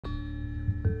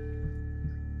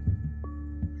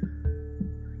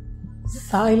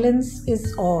Silence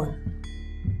is all.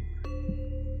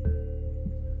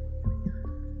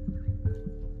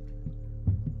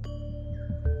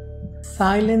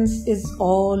 Silence is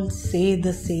all, say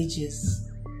the sages.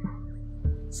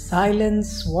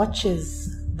 Silence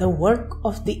watches the work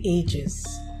of the ages.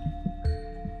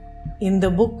 In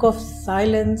the book of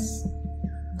silence,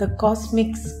 the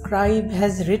cosmic scribe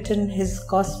has written his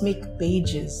cosmic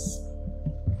pages.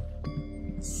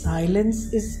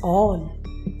 Silence is all,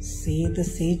 say the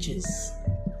sages.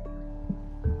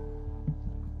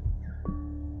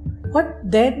 What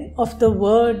then of the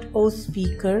word, O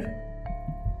speaker?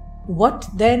 What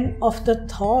then of the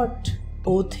thought,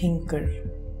 O thinker?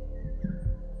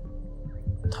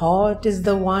 Thought is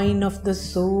the wine of the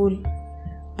soul,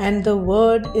 and the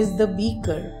word is the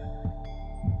beaker.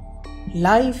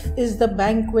 Life is the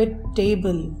banquet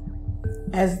table,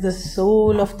 as the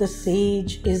soul of the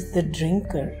sage is the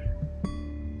drinker.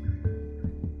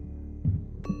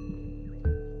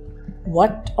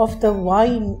 What of the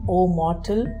wine, O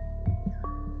mortal?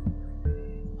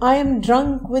 I am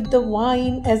drunk with the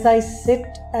wine as I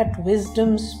sit at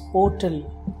wisdom's portal,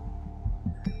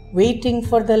 waiting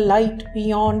for the light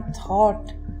beyond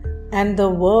thought and the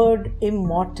word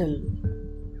immortal.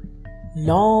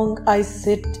 Long I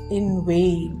sit in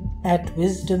vain at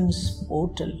wisdom's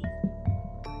portal.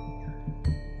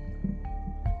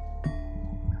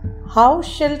 How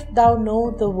shalt thou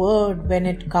know the word when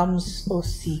it comes, O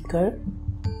seeker?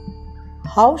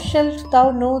 How shalt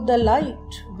thou know the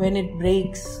light when it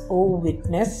breaks, O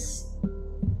witness?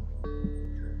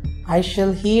 I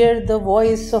shall hear the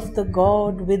voice of the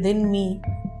God within me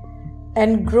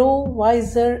and grow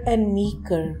wiser and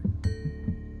meeker.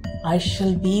 I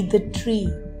shall be the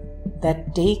tree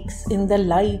that takes in the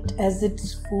light as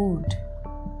its food.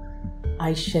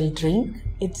 I shall drink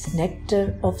its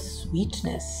nectar of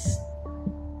sweetness.